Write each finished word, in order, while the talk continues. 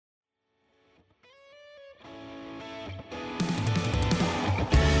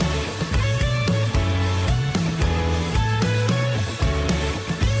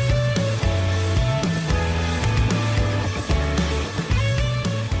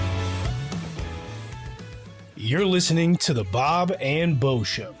You're listening to the Bob and Bo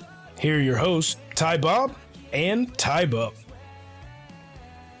Show. Here are your hosts, Ty Bob and Ty Bo.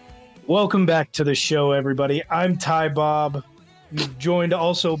 Welcome back to the show, everybody. I'm Ty Bob, joined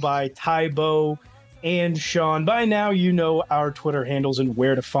also by Ty Bo and Sean. By now, you know our Twitter handles and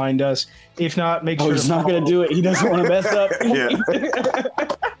where to find us. If not, make sure he's not going to do it. He doesn't want to mess up. Yeah.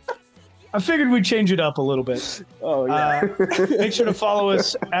 I figured we'd change it up a little bit. Oh, yeah. Make sure to follow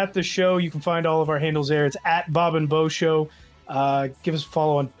us at the show. You can find all of our handles there. It's at Bob and Bo Show. Give us a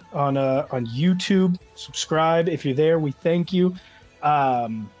follow on YouTube. Subscribe if you're there. We thank you. I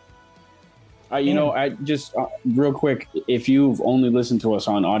just real quick, if you've only listened to us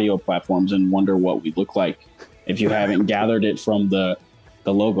on audio platforms and wonder what we look like, if you haven't gathered it from the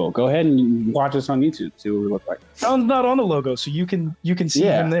logo, go ahead and watch us on YouTube. See what we look like. Sean's not on the logo, so you can see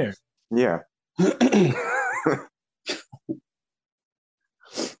him there. Yeah.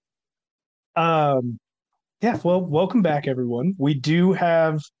 Well, welcome back, everyone. We do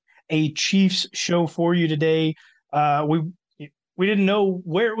have a Chiefs show for you today. We didn't know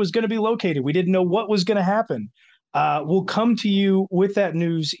where it was going to be located. We didn't know what was going to happen. We'll come to you with that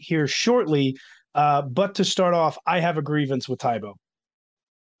news here shortly. But to start off, I have a grievance with Tybo.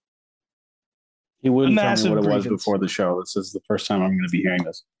 He wouldn't tell me what it was before the show. This is the first time I'm going to be hearing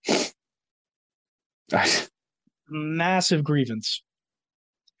this. Massive grievance.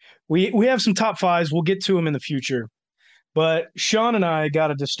 We have some top fives. We'll get to them in the future. But Sean and I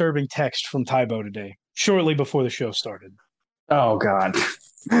got a disturbing text from Tybo today, shortly before the show started. Oh, God.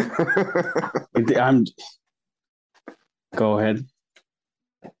 Go ahead.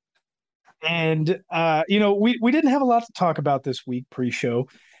 And, we didn't have a lot to talk about this week pre-show,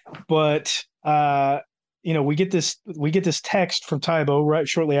 but, we get this text from Tybo right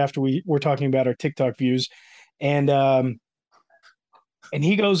shortly after we're talking about our TikTok views. And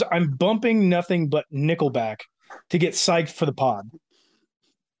he goes, I'm bumping nothing but Nickelback to get psyched for the pod.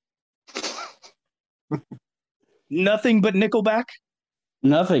 Nothing but Nickelback?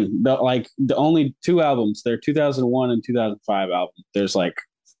 Nothing. The only two albums, they're 2001 and 2005 albums. There's like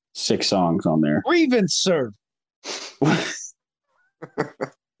 6 songs on there. Grievance, sir.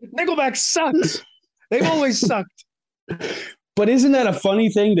 Nickelback sucks. They've always sucked. But isn't that a funny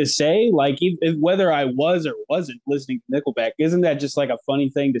thing to say? Like, whether I was or wasn't listening to Nickelback, isn't that just like a funny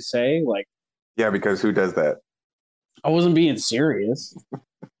thing to say? Like, yeah, because who does that? I wasn't being serious.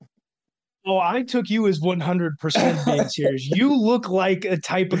 Oh, I took you as 100% being serious. You look like a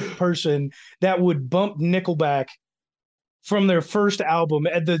type of person that would bump Nickelback from their first album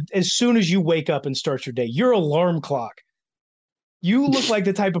as soon as you wake up and start your day. Your alarm clock. You look like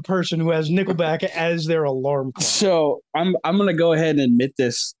the type of person who has Nickelback as their alarm clock. So I'm gonna go ahead and admit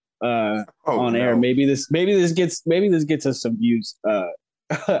this on air. Maybe this gets us some views,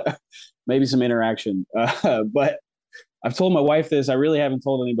 maybe some interaction. But I've told my wife this. I really haven't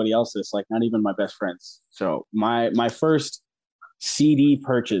told anybody else this, like not even my best friends. So my first CD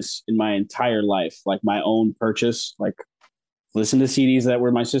purchase in my entire life, like my own purchase, like listen to CDs that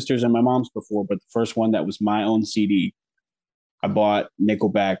were my sister's and my mom's before, but the first one that was my own CD, I bought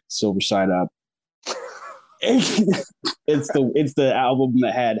Nickelback, Silver Side Up. It's the album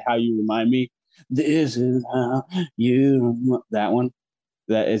that had How You Remind Me. This is how you, that one.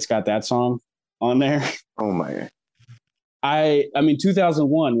 That it's got that song on there. Oh my. I mean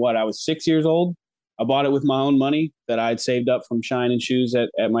 2001, I was 6 years old. I bought it with my own money that I'd saved up from Shine and Shoes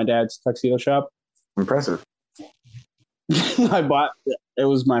at my dad's tuxedo shop. Impressive. It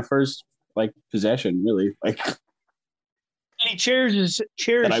was my first possession, really. And he cherishes it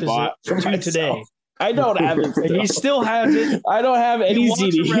to today. I don't have it. He still has it. I don't have any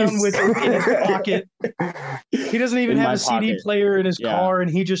CDs. He walks around with it in his pocket. He doesn't even have a CD player in his car,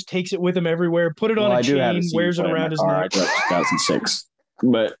 and he just takes it with him everywhere. Put it on a chain, wears it around his neck. I drove 2006,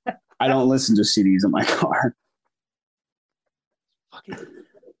 but I don't listen to CDs in my car.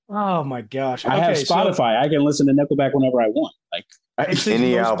 Oh my gosh! I have Spotify. I can listen to Nickelback whenever I want.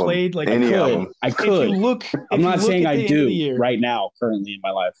 Any album. Played, I could. I'm not saying I do right now, currently in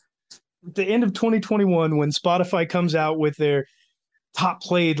my life. At the end of 2021, when Spotify comes out with their top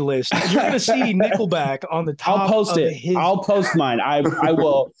played list, you're going to see Nickelback on the top. I'll post it. I'll post mine. I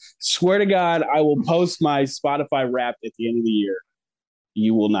will swear to God, I will post my Spotify Wrapped at the end of the year.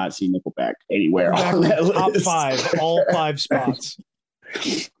 You will not see Nickelback anywhere on that list. Top 5, all 5 spots.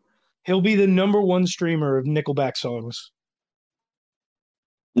 He'll be the number 1 streamer of Nickelback songs.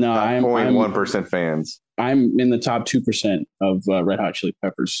 No, I'm 0.1% fans. I'm in the top 2% of Red Hot Chili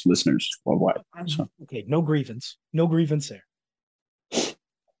Peppers listeners worldwide. So. Okay, no grievance. No grievance there.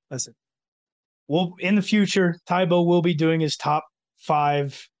 Listen, well, in the future, Tybo will be doing his top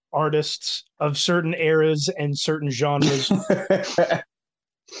 5 artists of certain eras and certain genres.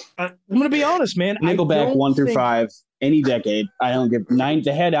 I'm going to be honest, man. Nickelback 1 through 5, any decade. I don't give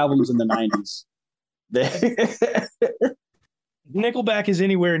they had albums in the 90s. Nickelback is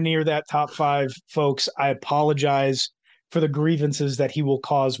anywhere near that top 5, folks. I apologize for the grievances that he will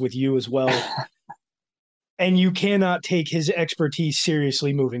cause with you as well. And you cannot take his expertise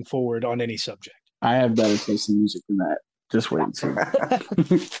seriously moving forward on any subject. I have better taste in music than that. Just wait and see.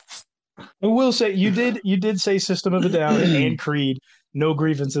 I will say you did say System of a Down and Creed. No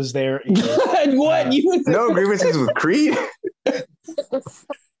grievances there. What? No grievances with Creed?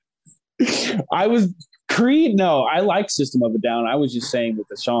 I was Creed. No, I like System of a Down. I was just saying with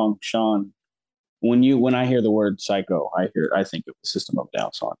the song, Sean. When I hear the word psycho, I think of the System of a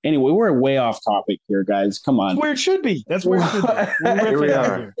Down song. Anyway, we're way off topic here, guys. Come on. That's where it should be. That's where it should be.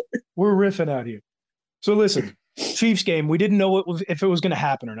 We're riffing out here. So listen, Chiefs game. We didn't know if it was going to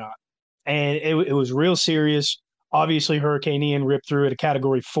happen or not, and it was real serious. Obviously, Hurricane Ian ripped through at a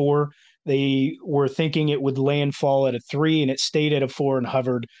Category 4. They were thinking it would landfall at a 3, and it stayed at a 4 and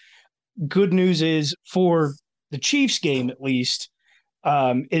hovered. Good news is for the Chiefs game, at least.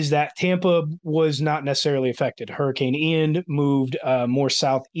 Is that Tampa was not necessarily affected. Hurricane Ian moved more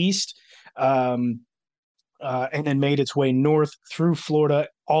southeast and then made its way north through Florida.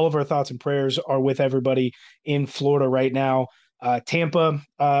 All of our thoughts and prayers are with everybody in Florida right now. Tampa,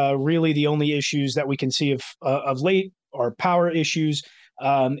 really the only issues that we can see of late are power issues,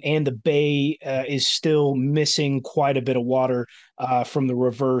 and the Bay is still missing quite a bit of water from the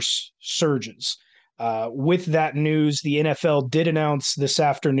reverse surges. With that news, the NFL did announce this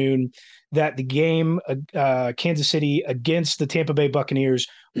afternoon that the game, Kansas City against the Tampa Bay Buccaneers,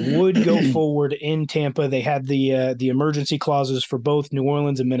 would go forward in Tampa. They had the emergency clauses for both New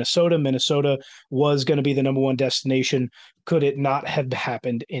Orleans and Minnesota. Minnesota was going to be the number 1 destination. Could it not have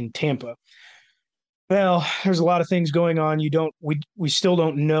happened in Tampa? Well, there's a lot of things going on. We still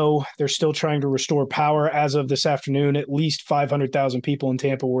don't know. They're still trying to restore power. As of this afternoon, at least 500,000 people in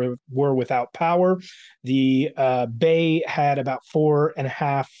Tampa were without power. The Bay had about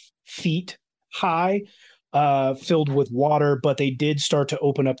 4.5 feet high, filled with water, but they did start to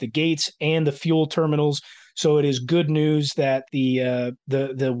open up the gates and the fuel terminals. So it is good news that the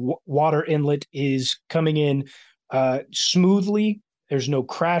water inlet is coming in smoothly. There's no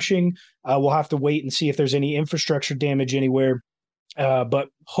crashing. We'll have to wait and see if there's any infrastructure damage anywhere. But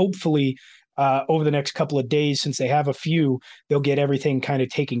hopefully over the next couple of days, since they have a few, they'll get everything kind of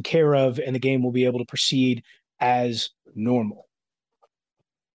taken care of and the game will be able to proceed as normal.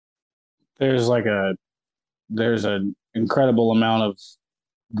 There's an incredible amount of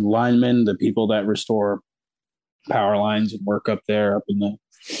linemen, the people that restore power lines and work up there, up in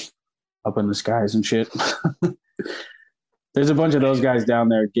the skies and shit. There's a bunch of those guys down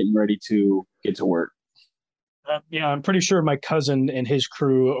there getting ready to get to work. Yeah, I'm pretty sure my cousin and his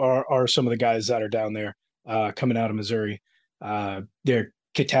crew are some of the guys that are down there coming out of Missouri. They're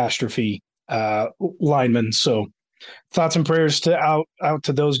catastrophe linemen. So thoughts and prayers out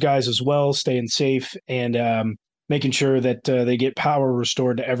to those guys as well, staying safe and making sure that they get power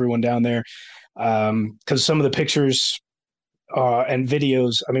restored to everyone down there. Because some of the pictures and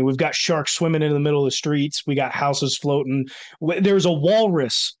videos, I mean, we've got sharks swimming in the middle of the streets. We got houses floating. There's a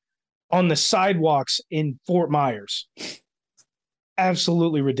walrus on the sidewalks in Fort Myers.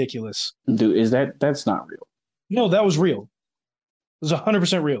 Absolutely ridiculous. Dude, that's not real? No, that was real. It was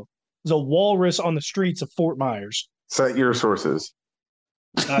 100% real. There's a walrus on the streets of Fort Myers. Cite your sources.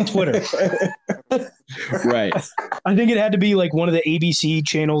 Twitter. Right. I think it had to be like one of the ABC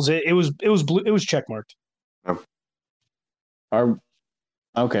channels. It was checkmarked.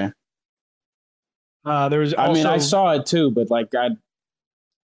 Okay. There's. I mean, I saw it too, but like,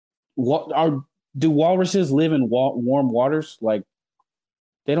 do walruses live in warm waters? Like,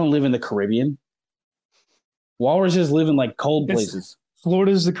 they don't live in the Caribbean. Walruses live in like cold places.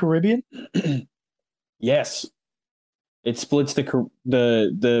 Florida's the Caribbean. Yes, it splits the Yeah.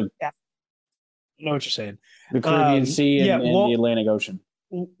 I know what you're saying. The Caribbean Sea and the Atlantic Ocean.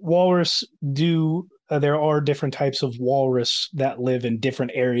 Walrus do. There are different types of walrus that live in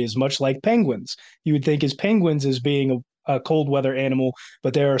different areas, much like penguins. You would think as penguins as being a cold weather animal,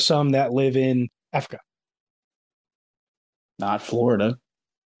 but there are some that live in Africa. Not Florida.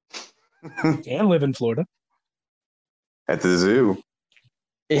 Can live in Florida. At the zoo.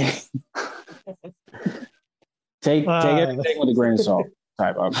 Take everything with a grain of salt.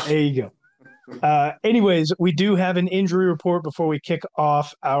 Type up. There you go. Anyways, we do have an injury report before we kick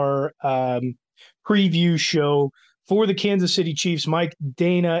off our preview show for the Kansas City Chiefs. Mike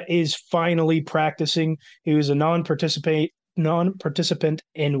Dana is finally practicing. He was a non-participant non-participant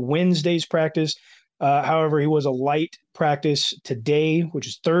in Wednesday's practice. However, he was a light practice today, which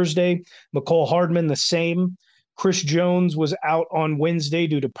is Thursday. Mecole Hardman, the same. Chris Jones was out on Wednesday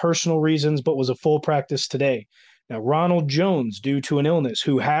due to personal reasons, but was a full practice today. Now, Ronald Jones, due to an illness,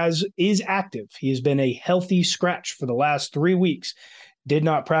 is active. He has been a healthy scratch for the last 3 weeks. Did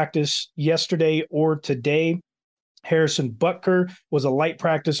not practice yesterday or today. Harrison Butker was a light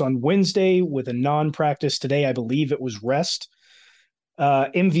practice on Wednesday with a non-practice today. I believe it was rest.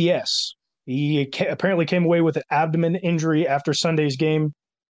 MVS, he apparently came away with an abdomen injury after Sunday's game.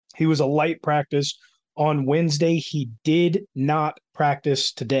 He was a light practice on Wednesday. He did not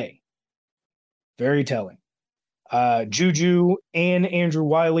practice today. Very telling. Juju and Andrew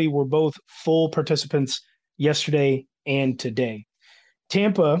Wiley were both full participants yesterday and today.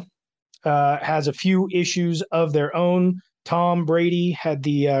 Tampa has a few issues of their own. Tom Brady had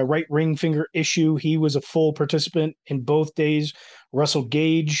the right ring finger issue. He was a full participant in both days. Russell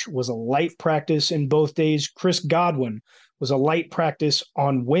Gage was a light practice in both days. Chris Godwin was a light practice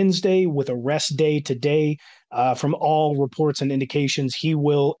on Wednesday with a rest day today. From all reports and indications, he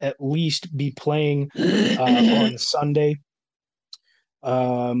will at least be playing on Sunday.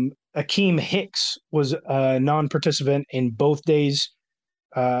 Akeem Hicks was a non-participant in both days.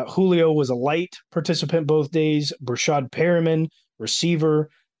 Julio was a light participant both days. Brashad Perriman, receiver,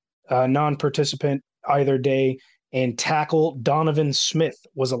 non-participant either day. And tackle Donovan Smith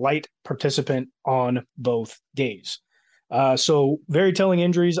was a light participant on both days. So very telling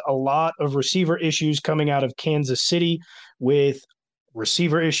injuries, a lot of receiver issues coming out of Kansas City, with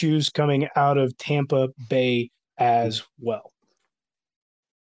receiver issues coming out of Tampa Bay as well.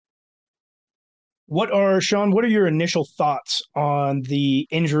 Sean, what are your initial thoughts on the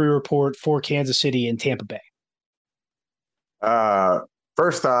injury report for Kansas City and Tampa Bay?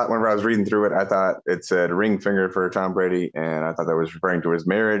 First thought, whenever I was reading through it, I thought it said ring finger for Tom Brady, and I thought that was referring to his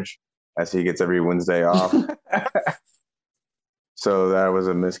marriage, as he gets every Wednesday off. So that was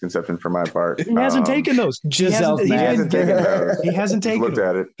a misconception for my part. He hasn't taken those. He hasn't taken looked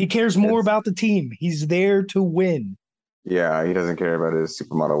at it. He cares more about the team. He's there to win. Yeah, he doesn't care about his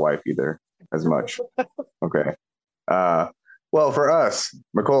supermodel wife either as much. Okay. Well, for us,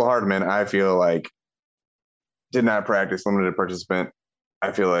 Mecole Hardman, I feel like did not practice, limited participant.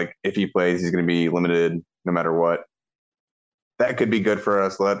 I feel like if he plays, he's going to be limited no matter what. That could be good for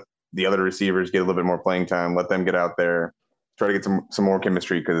us. Let the other receivers get a little bit more playing time. Let them get out there, try to get some more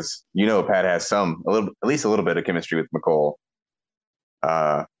chemistry, because Pat has at least a little bit of chemistry with Mecole.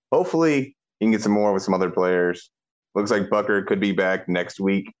 Hopefully, he can get some more with some other players. Looks like Butker could be back next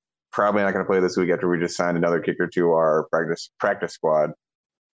week. Probably not going to play this week after we just signed another kicker to our practice squad.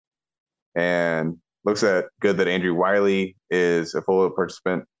 And looks good that Andrew Wiley is a full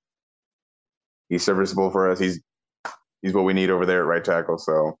participant. He's serviceable for us. He's what we need over there at right tackle.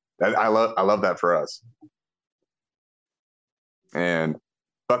 So I love that for us. And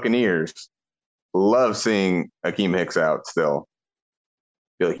Buccaneers love seeing Akeem Hicks out still.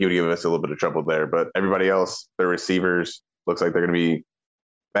 I feel like he would give us a little bit of trouble there. But everybody else, their receivers, looks like they're going to be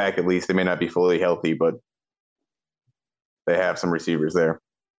back at least. They may not be fully healthy, but they have some receivers there.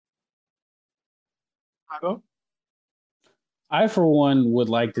 I, for one, would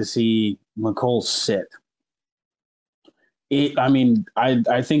like to see Mecole sit.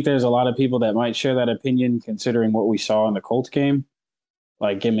 I think there's a lot of people that might share that opinion, considering what we saw in the Colts game.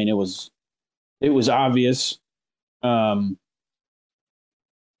 It was obvious. And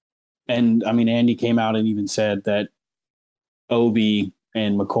Andy came out and even said that Obi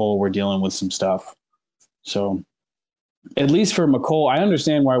and Mecole were dealing with some stuff. So at least for Mecole, I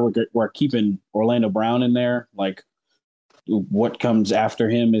understand why we're keeping Orlando Brown in there. What comes after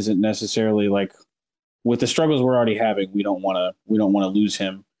him isn't necessarily with the struggles we're already having. We don't want to lose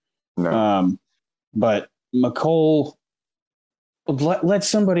him. No. But Mecole, let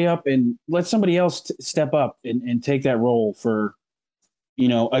somebody else step up and take that role for,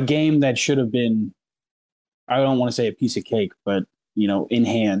 a game that should have been, I don't want to say a piece of cake, but in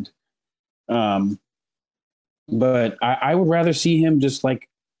hand. But I would rather see him just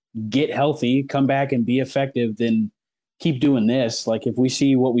get healthy, come back and be effective than keep doing this. If we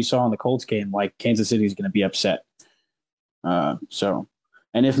see what we saw in the Colts game, Kansas City is going to be upset. And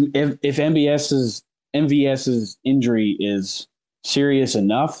if MVS's injury is serious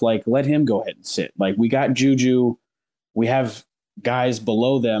enough, let him go ahead and sit. We got Juju, we have guys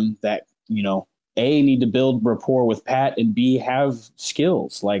below them that A, need to build rapport with Pat, and B, have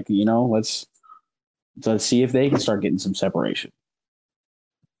skills. Let's see if they can start getting some separation.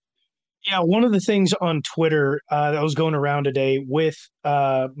 Yeah, one of the things on Twitter that was going around today with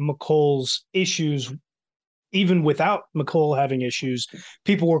Mecole's issues even without Mecole having issues,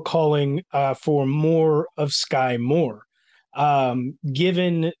 people were calling for more of Sky Moore.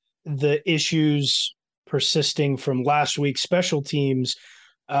 Given the issues persisting from last week's special teams,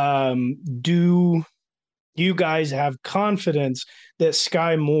 do you guys have confidence that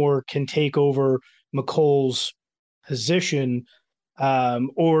Sky Moore can take over Mecole's position?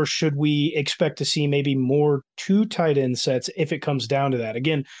 Or should we expect to see maybe more 2 tight end sets if it comes down to that?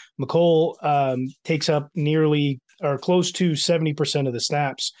 Again, Mecole takes up nearly or close to 70% of the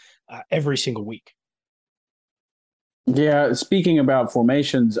snaps every single week. Yeah, speaking about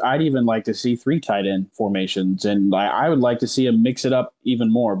formations, I'd even like to see 3 tight end formations, and I would like to see him mix it up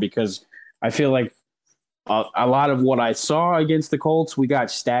even more because I feel like a lot of what I saw against the Colts, we got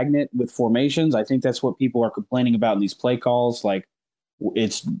stagnant with formations. I think that's what people are complaining about in these play calls. Like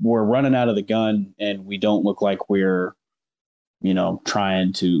we're running out of the gun, and we don't look like we're,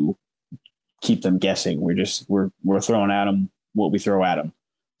 trying to keep them guessing. We're throwing at them what we throw at them.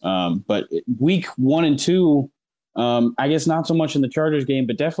 But week 1 and 2. I guess not so much in the Chargers game,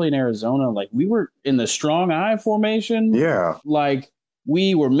 but definitely in Arizona. Like we were in the strong eye formation. Yeah. Like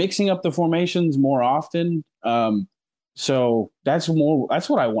we were mixing up the formations more often. So that's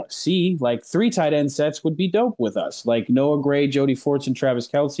what I want to see. Like 3 tight end sets would be dope with us. Like Noah Gray, Jody Forts, and Travis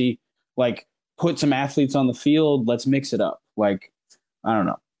Kelce. Like put some athletes on the field. Let's mix it up. Like, I don't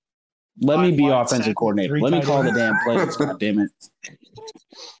know. Let me be offensive coordinator. Let me call the damn plays. God damn it.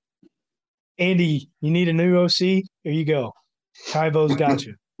 Andy, you need a new OC? Here you go. Tybo's got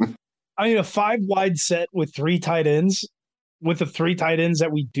you. I mean, a 5 wide set with 3 tight ends, with the 3 tight ends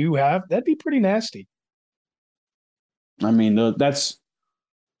that we do have, that'd be pretty nasty. I mean, I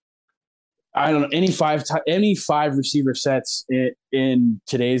don't know. Any five receiver sets in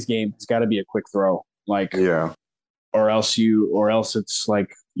today's game has got to be a quick throw. Like, yeah, or else it's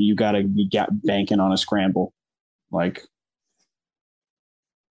like you got banking on a scramble. Like,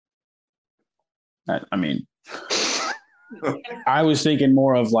 I mean, I was thinking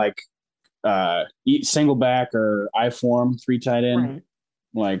more of like single back or I form 3 tight end,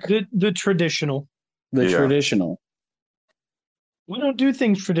 right. Like the traditional. Traditional. We don't do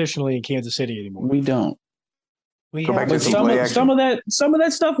things traditionally in Kansas City anymore. We don't. But some of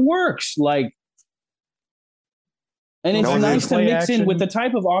that stuff works. Like, and it's nice to mix in with the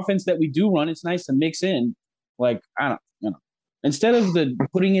type of offense that we do run. It's nice to mix in. Like, I don't. Instead of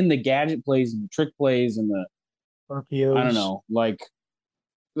putting in the gadget plays and the trick plays and the RPOs. I don't know. Like,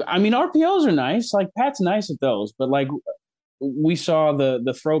 I mean, RPOs are nice. Like, Pat's nice at those. But, like, we saw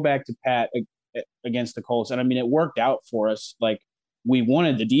the throwback to Pat against the Colts. And, I mean, it worked out for us. Like, we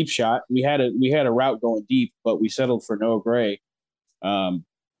wanted the deep shot. We had a route going deep, but we settled for Noah Gray. I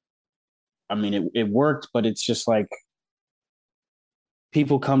mean, it worked, but it's just like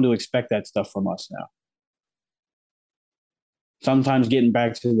people come to expect that stuff from us now. Sometimes getting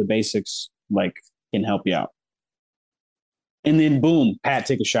back to the basics, like, can help you out. And then, boom, Pat,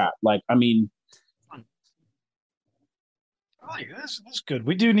 take a shot. Like, I mean. That's good.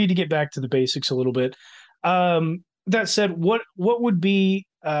 We do need to get back to the basics a little bit. That said, what would be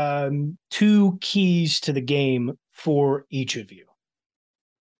 2 keys to the game for each of you?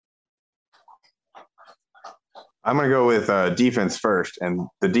 I'm going to go with defense first. And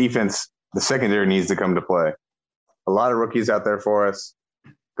the secondary needs to come to play. A lot of rookies out there for us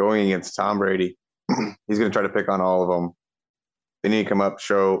going against Tom Brady. He's going to try to pick on all of them. They need to come up,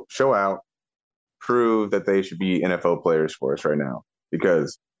 show out, prove that they should be NFL players for us right now.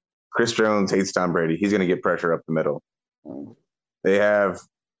 Because Chris Jones hates Tom Brady. He's going to get pressure up the middle. They have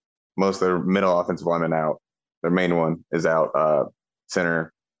most of their middle offensive linemen out. Their main one is out,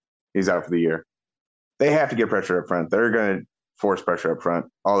 center. He's out for the year. They have to get pressure up front. They're going to force pressure up front,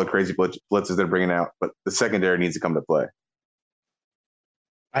 all the crazy blitzes they're bringing out, but the secondary needs to come to play.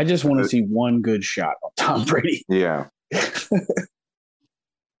 I just want to see one good shot on Tom Brady. Yeah.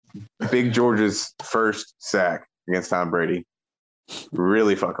 Big George's first sack against Tom Brady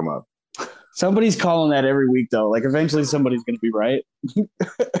really fuck him up. Somebody's calling that every week, though. Like, eventually somebody's going to be right.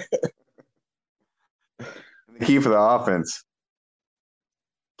 The key for the offense,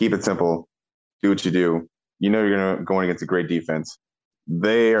 keep it simple. Do what you do. You know you're going against a great defense.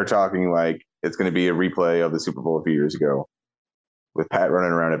 They are talking like it's going to be a replay of the Super Bowl a few years ago with Pat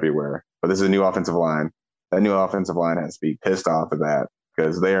running around everywhere. But this is a new offensive line. That new offensive line has to be pissed off at that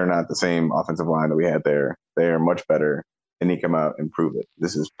because they are not the same offensive line that we had there. They are much better, and they come out and prove it.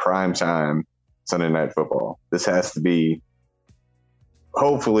 This is prime time Sunday Night Football. This has to be –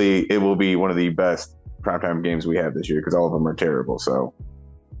 hopefully it will be one of the best primetime games we have this year because all of them are terrible. So –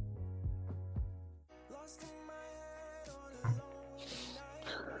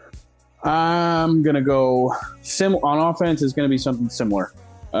 I'm gonna go on offense is gonna be something similar.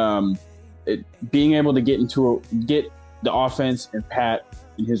 Being able to get the offense and Pat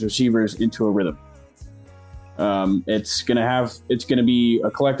and his receivers into a rhythm. It's gonna be a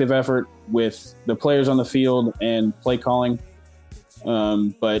collective effort with the players on the field and play calling.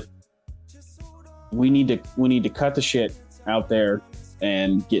 But we need to cut the shit out there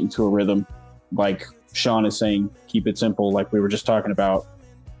and get into a rhythm. Like Sean is saying, keep it simple, like we were just talking about.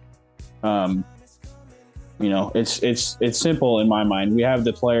 It's simple in my mind. We have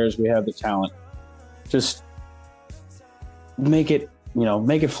the players, we have the talent. Just make it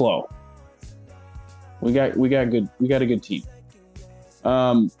flow. We got a good team.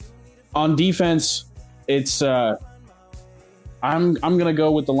 On defense, it's I'm gonna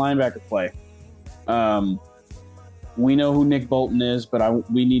go with the linebacker play. We know who Nick Bolton is, but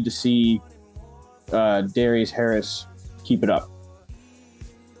we need to see Darius Harris keep it up.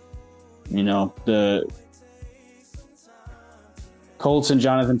 The Colts and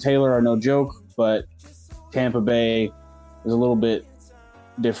Jonathan Taylor are no joke, but Tampa Bay is a little bit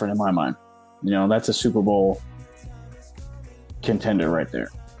different in my mind. That's a Super Bowl contender right there.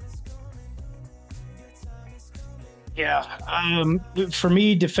 Yeah. For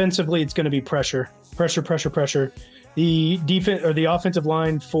me, defensively, it's going to be pressure. The defense or the offensive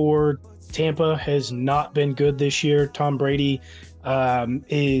line for Tampa has not been good this year. Tom Brady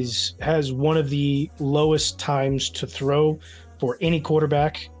has one of the lowest times to throw for any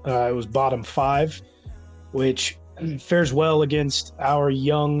quarterback. It was bottom 5, which fares well against our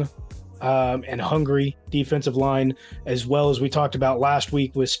young and hungry defensive line, as well as we talked about last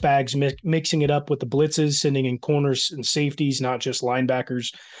week with Spags mixing it up with the blitzes, sending in corners and safeties, not just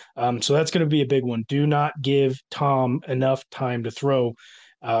linebackers. So that's going to be a big one. Do not give Tom enough time to throw.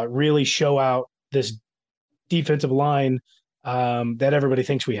 Really show out this defensive line that everybody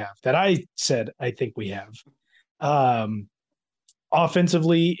thinks we have, that I said I think we have.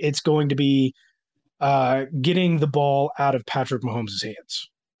 Offensively, it's going to be getting the ball out of Patrick Mahomes' hands.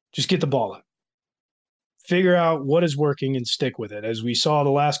 Just get the ball out. Figure out what is working and stick with it. As we saw the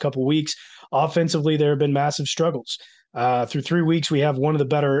last couple of weeks, offensively, there have been massive struggles. Through 3 weeks, we have one of the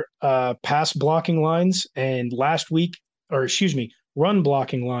better pass blocking lines, and run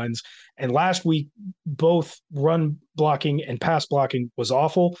blocking lines. And last week, both run blocking and pass blocking was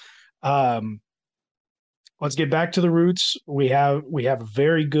awful. Let's get back to the roots. We have a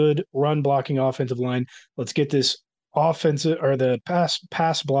very good run blocking offensive line. Let's get this offensive or the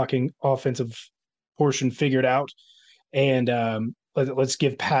pass blocking offensive portion figured out. And let's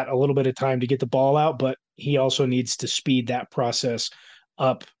give Pat a little bit of time to get the ball out, but he also needs to speed that process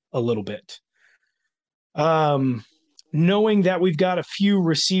up a little bit. Knowing that we've got a few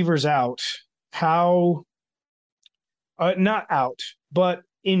receivers out, not out, but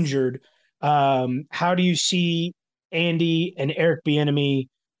injured, how do you see Andy and Eric Bieniemy,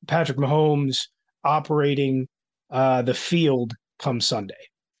 Patrick Mahomes operating the field come Sunday?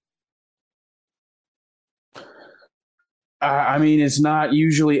 It's not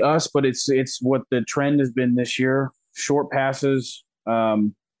usually us, but it's what the trend has been this year. Short passes.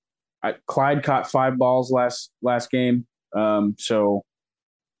 Clyde caught 5 balls last game. So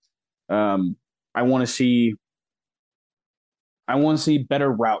I want to see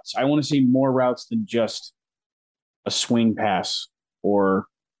better routes. I want to see more routes than just a swing pass or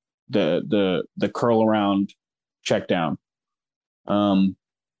the curl around check down.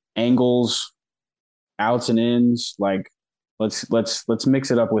 Angles, outs and ins, like let's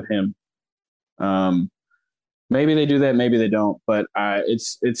mix it up with him. Maybe they do that, maybe they don't, but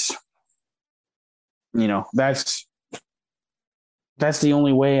it's that's the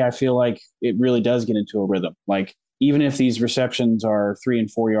only way I feel like it really does get into a rhythm. Like, even if these receptions are 3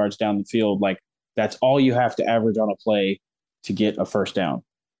 and 4 yards down the field, like that's all you have to average on a play to get a first down,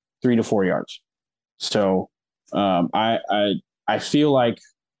 3 to 4 yards. So I feel like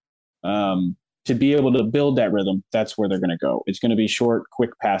to be able to build that rhythm, that's where they're going to go. It's going to be short,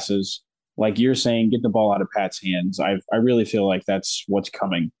 quick passes. Like you're saying, get the ball out of Pat's hands. I really feel like that's what's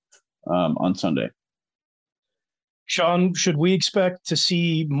coming on Sunday. Sean, should we expect to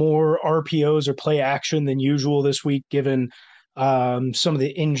see more RPOs or play action than usual this week, given some of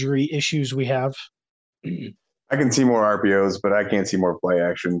the injury issues we have? I can see more RPOs, but I can't see more play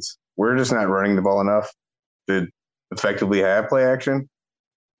actions. We're just not running the ball enough to effectively have play action.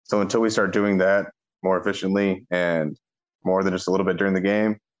 So until we start doing that more efficiently and more than just a little bit during the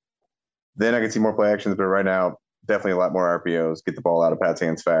game, then I can see more play actions. But right now, definitely a lot more RPOs. Get the ball out of Pat's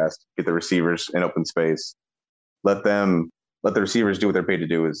hands fast. Get the receivers in open space. Let the receivers do what they're paid to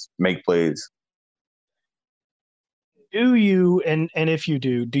do, is make plays. Do you and if you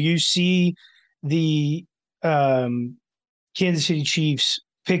do you see the Kansas City Chiefs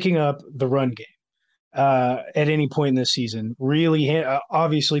picking up the run game at any point in this season? Really,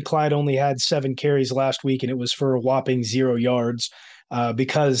 obviously, Clyde only had 7 carries last week, and it was for a whopping 0 yards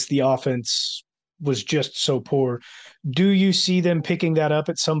because the offense was just so poor. Do you see them picking that up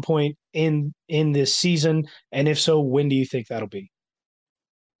at some point in this season? And if so, when do you think that'll be?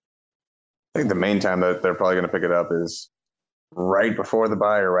 I think the main time that they're probably going to pick it up is right before the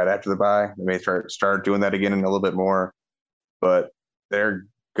bye or right after the bye. They may start doing that again in a little bit more, but they're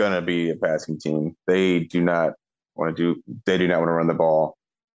going to be a passing team. They do not want to run the ball.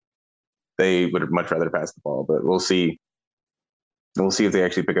 They would much rather pass the ball, but we'll see. We'll see if they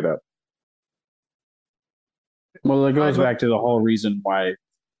actually pick it up. Well, it goes back to the whole reason why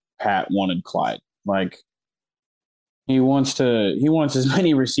Pat wanted Clyde. Like he wants as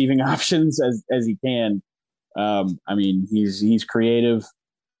many receiving options as he can. I mean, he's creative.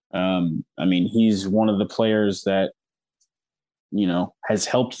 I mean, he's one of the players that, you know, has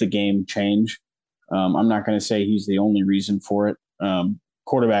helped the game change. I'm not going to say he's the only reason for it.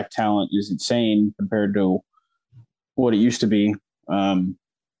 Quarterback talent is insane compared to what it used to be.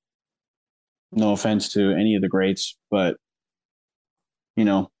 No offense to any of the greats, but you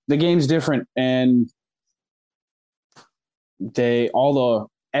know, the game's different, and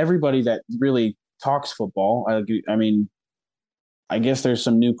everybody that really talks football. I mean, I guess there's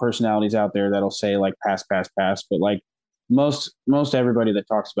some new personalities out there that'll say like pass, pass, pass, but like most everybody that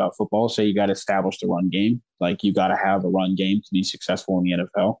talks about football say you got to establish the run game. Like you got to have a run game to be successful in the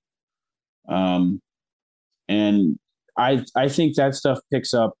NFL. And I think that stuff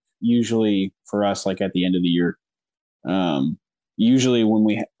picks up usually for us, like at the end of the year. Usually when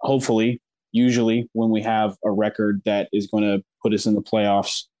we have a record that is going to put us in the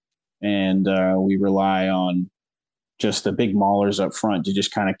playoffs, and we rely on just the big maulers up front to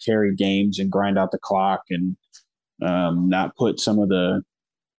just kind of carry games and grind out the clock and not put some of the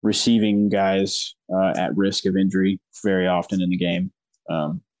receiving guys at risk of injury very often in the game.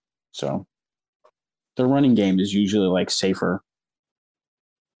 So the running game is usually like safer.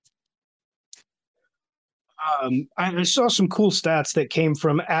 I saw some cool stats that came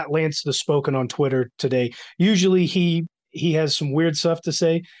from @Lance the Spoken on Twitter today. Usually he has some weird stuff to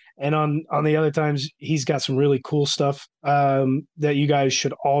say, and on the other times he's got some really cool stuff that you guys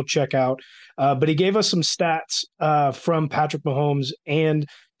should all check out. But he gave us some stats from Patrick Mahomes and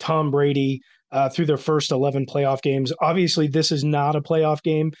Tom Brady through their first 11 playoff games. Obviously, this is not a playoff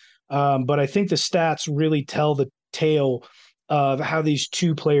game, but I think the stats really tell the tale of how these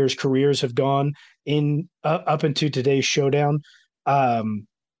two players' careers have gone in up into today's showdown.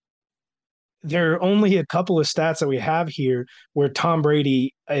 There are only a couple of stats that we have here where Tom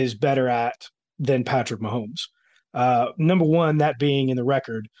Brady is better at than Patrick Mahomes. Number one, that being in the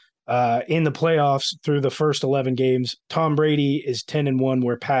record. In the playoffs through the first 11 games, Tom Brady is 10-1,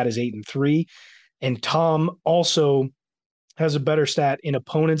 where Pat is 8-3. And Tom also has a better stat in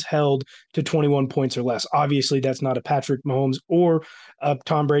opponents held to 21 points or less. Obviously, that's not a Patrick Mahomes or a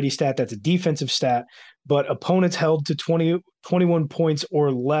Tom Brady stat. That's a defensive stat. But opponents held to 21 points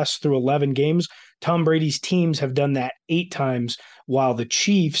or less through 11 games, Tom Brady's teams have done that 8 times, while the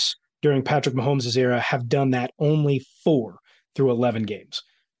Chiefs during Patrick Mahomes' era have done that only 4 through 11 games.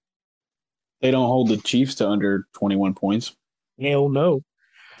 They don't hold the Chiefs to under 21 points. Hell no.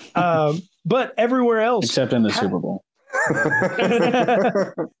 But everywhere else. Except in the Super Bowl.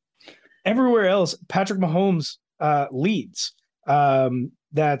 Everywhere else, Patrick Mahomes leads.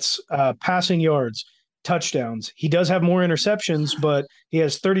 That's passing yards, touchdowns. He does have more interceptions, but he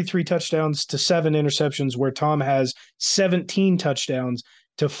has 33 touchdowns to 7 interceptions, where Tom has 17 touchdowns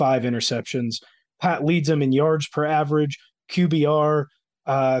to 5 interceptions. Pat leads him in yards per average, QBR,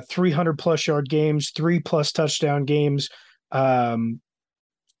 300-plus yard games, 3-plus touchdown games,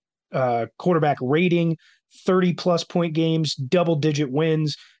 quarterback rating, 30-plus point games, double-digit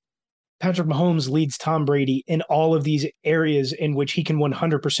wins. Patrick Mahomes leads Tom Brady in all of these areas in which he can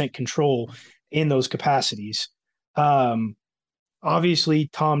 100% control in those capacities. Obviously,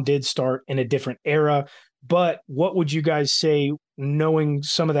 Tom did start in a different era, but what would you guys say, knowing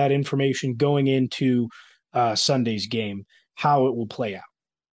some of that information going into Sunday's game, how it will play out?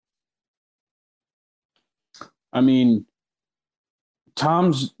 I mean,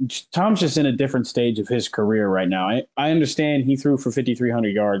 Tom's just in a different stage of his career right now. I understand he threw for 5,300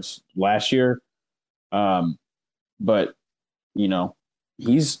 yards last year, but you know,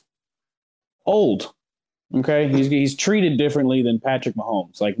 he's old. Okay, he's treated differently than Patrick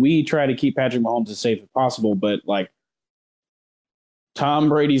Mahomes. Like, we try to keep Patrick Mahomes as safe as possible, but like, Tom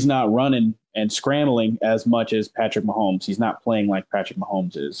Brady's not running and scrambling as much as Patrick Mahomes. He's not playing like Patrick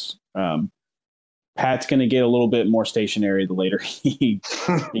Mahomes is. Pat's going to get a little bit more stationary the later he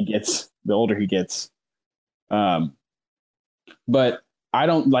gets, the older he gets. But I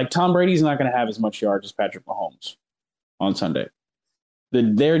don't like Tom Brady's not going to have as much yards as Patrick Mahomes on Sunday.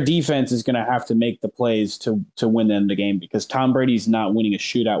 Their defense is going to have to make the plays to win them the game because Tom Brady's not winning a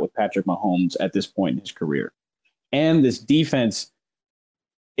shootout with Patrick Mahomes at this point in his career. And this defense,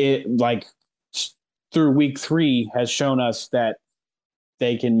 through week 3 has shown us that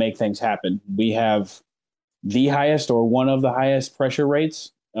they can make things happen. We have the highest or one of the highest pressure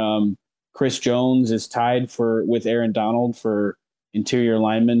rates. Chris Jones is tied with Aaron Donald for interior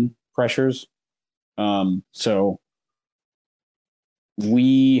lineman pressures. So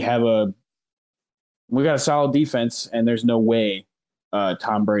we got a solid defense, and there's no way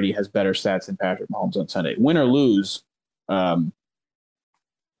Tom Brady has better stats than Patrick Mahomes on Sunday. Win or lose, that's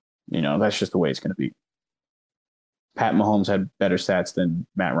just the way it's going to be. Pat Mahomes had better stats than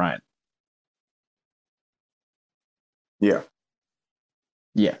Matt Ryan. Yeah.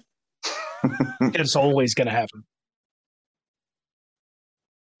 Yeah. It's always going to happen.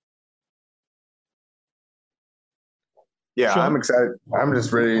 Yeah, sure. I'm excited. I'm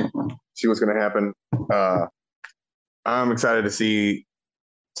just ready to see what's going to happen. I'm excited to see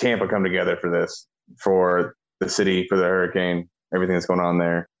Tampa come together for this, for the city, for the hurricane, everything that's going on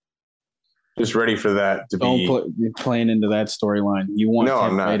there. Just ready for that to be. You're playing into that storyline. You want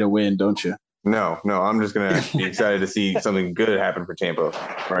Tampa Bay to win, don't you? No. I'm just going to be excited to see something good happen for Tampa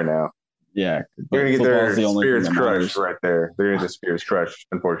right now. Yeah. They're going to get their spirits crushed right there. They're going to get their spirits crushed,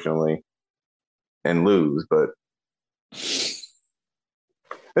 unfortunately, and lose. But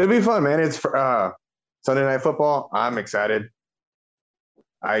it'll be fun, man. It's Sunday Night Football. I'm excited.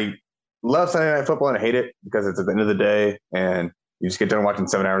 I love Sunday Night Football and I hate it because it's at the end of the day and you just get done watching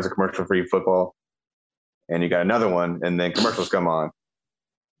 7 hours of commercial-free football and you got another one and then commercials come on.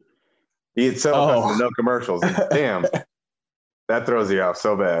 He had so accustomed to no commercials. Damn. That throws you off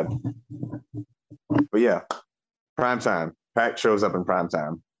so bad. But yeah, prime time. Pat shows up in prime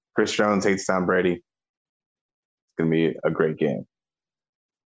time. Chris Jones hates Tom Brady. It's going to be a great game.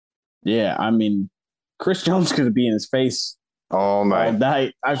 Yeah, I mean, Chris Jones could be in his face all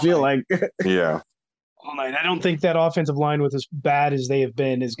night. I feel like. Yeah. All night. I don't think that offensive line, with as bad as they have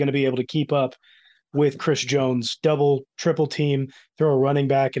been, is going to be able to keep up with Chris Jones. Double, triple team, throw a running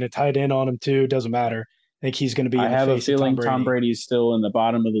back and a tight end on him too. Doesn't matter. I think he's going to be. I have a feeling Tom Brady is still in the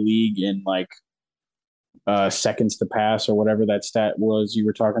bottom of the league in seconds to pass or whatever that stat was you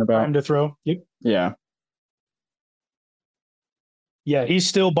were talking about. Time to throw. Yep. Yeah. Yeah, he's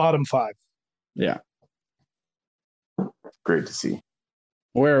still bottom 5. Yeah. Great to see.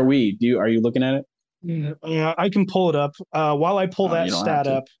 Where are we? Are you looking at it? Yeah, I can pull it up. While I pull that stat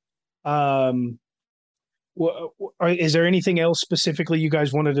up, is there anything else specifically you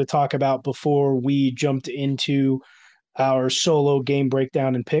guys wanted to talk about before we jumped into our solo game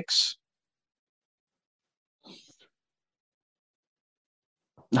breakdown and picks?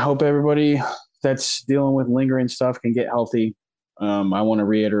 I hope everybody that's dealing with lingering stuff can get healthy. I want to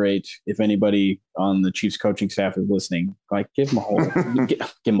reiterate, if anybody on the Chiefs coaching staff is listening, give him a hole. Give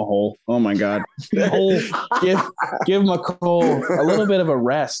him a hole. Oh my God. give McCole a little bit of a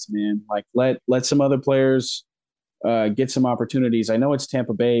rest, man. Let some other players get some opportunities. I know it's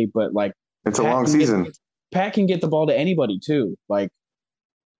Tampa Bay, but it's a long season. Pat can get the ball to anybody too.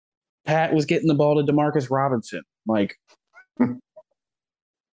 Pat was getting the ball to Demarcus Robinson.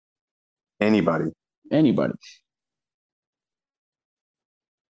 Anybody.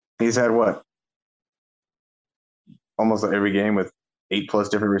 He's had what? Almost every game with 8+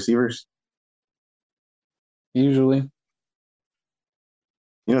 different receivers. Usually.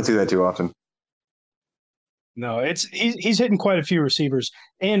 You don't see that too often. No, he's hitting quite a few receivers.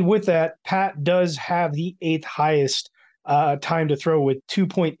 And with that, Pat does have the 8th highest time to throw with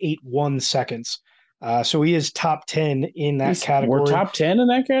 2.81 seconds. So he is top 10 in that category. We're top 10 in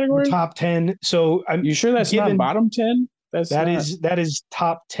that category? We're top 10. So you sure that's not bottom 10? That is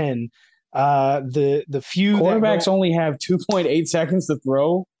top 10. The few quarterbacks only have 2.8 seconds to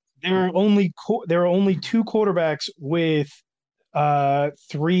throw. There are only 2 quarterbacks with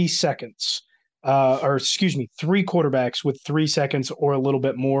 3 seconds. 3 quarterbacks with 3 seconds or a little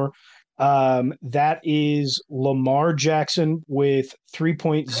bit more. That is Lamar Jackson with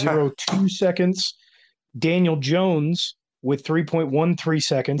 3.02 seconds. Daniel Jones with 3.13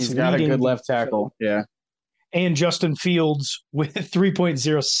 seconds. He's got a good left tackle. Yeah. And Justin Fields with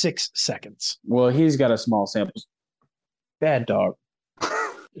 3.06 seconds. Well, he's got a small sample. Bad dog.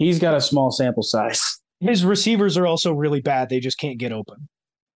 He's got a small sample size. His receivers are also really bad. They just can't get open.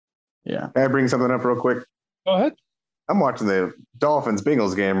 Yeah. Can I bring something up real quick? Go ahead. I'm watching the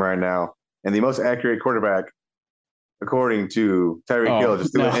Dolphins-Bengals game right now, and the most accurate quarterback, according to Tyreek Hill,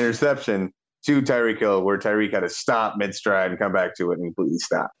 just threw an interception to Tyreek Hill where Tyreek had to stop mid-stride and come back to it and completely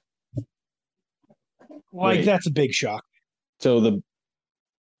stop. Like, that's a big shock. So the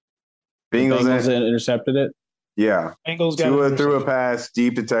Bengals intercepted it? Yeah. Bengals Tua threw a pass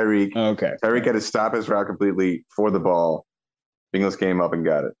deep to Tyreek. Okay. Tyreek had to stop his route completely for the ball. Bengals came up and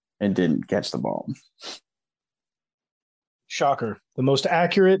got it. And didn't catch the ball. Shocker. The most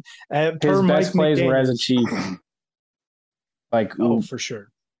accurate. His best plays were as a Chief. For sure.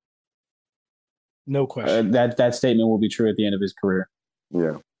 No question. That statement will be true at the end of his career.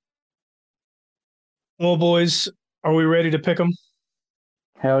 Yeah. Well, boys, are we ready to pick them?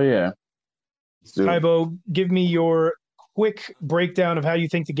 Hell yeah. Tybo, give me your quick breakdown of how you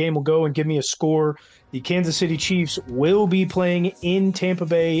think the game will go and give me a score. The Kansas City Chiefs will be playing in Tampa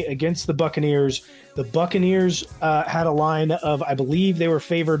Bay against the Buccaneers. The Buccaneers had a line of, I believe they were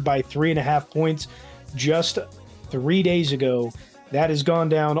favored by 3.5 points just 3 days ago. That has gone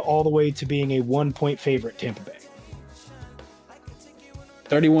down all the way to being a 1-point favorite, Tampa Bay.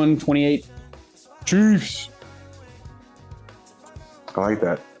 31-28 Chiefs. I like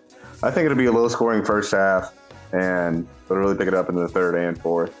that. I think it'll be a low-scoring first half, and they'll really pick it up in the third and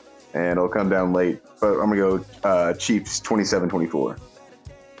fourth, and it'll come down late. But I'm going to go Chiefs 27-24.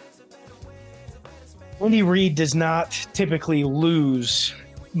 Andy Reid does not typically lose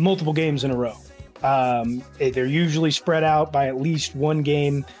multiple games in a row. They're usually spread out by at least one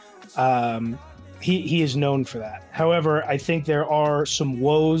game. He is known for that. However, I think there are some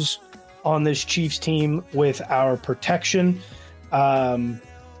woes on this Chiefs team with our protection.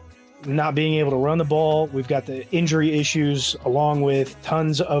 Not being able to run the ball. We've got the injury issues along with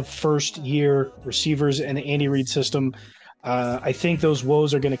tons of first-year receivers in the Andy Reid system. I think those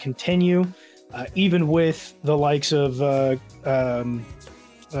woes are going to continue, even with the likes of,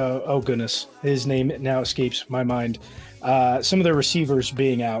 oh goodness, his name now escapes my mind. Some of their receivers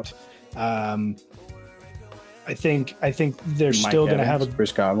being out. I think they're still going to have a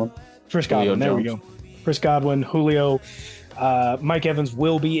Chris Godwin. There we go. Chris Godwin, Julio. Mike Evans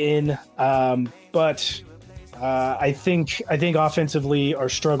will be in, but I think offensively our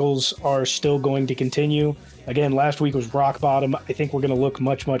struggles are still going to continue. Again, last week was rock bottom. I think we're going to look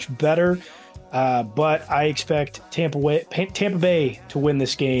much, much better, but I expect Tampa Bay to win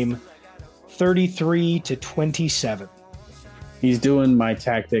this game 33-27. He's doing my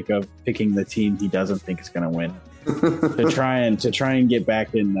tactic of picking the team he doesn't think is going to win to try and get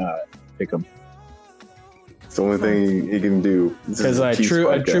back and pick them. It's the only thing he can do. Because a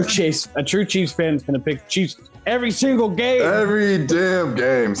true Chiefs fan is going to pick Chiefs every single game. Every damn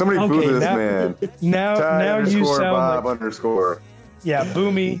game. Somebody boo this man. Now you sound Bob like _. Yeah,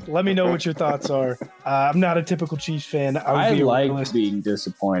 boo me. Let me know what your thoughts are. I'm not a typical Chiefs fan. I like being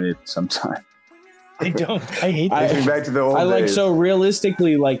disappointed sometimes. I don't. I hate that. Back to the old days. So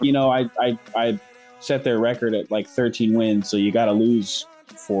realistically, I set their record at 13 wins, so you got to lose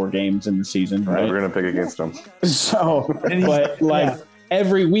 4 games in the season, right? We're gonna pick against them. So, but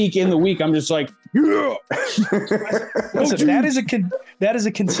every week in the week, I'm just like, yeah. Listen, that is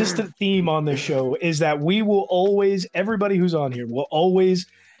a consistent theme on this show. Is that we will always, everybody who's on here will always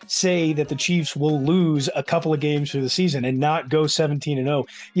say that the Chiefs will lose a couple of games through the season and not go 17-0.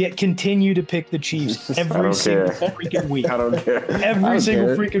 Yet continue to pick the Chiefs every single freaking week. I don't care. Every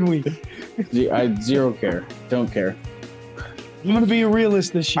single freaking week. I zero care. Don't care. I'm going to be a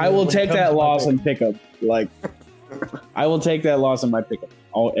realist this year. I will take that loss and pick up. I will take that loss in my pickup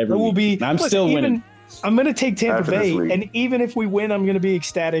every week. I'm still winning. I'm going to take Tampa Bay, and even if we win, I'm going to be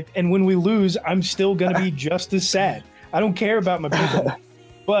ecstatic. And when we lose, I'm still going to be just as sad. I don't care about my pickup.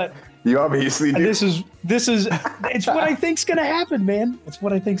 But you obviously do. This is it's what I think's going to happen, man. It's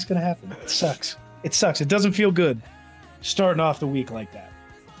what I think's going to happen. It sucks. It doesn't feel good starting off the week like that.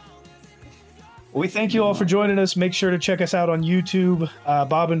 We thank you all for joining us. Make sure to check us out on YouTube,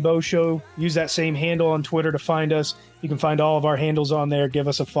 Bob and Bo Show. Use that same handle on Twitter to find us. You can find all of our handles on there. Give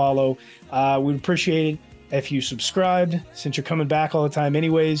us a follow. We'd appreciate it if you subscribed, since you're coming back all the time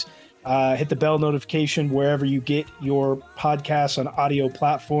anyways. Hit the bell notification wherever you get your podcasts on audio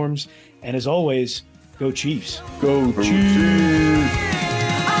platforms. And as always, go Chiefs. Go Chiefs.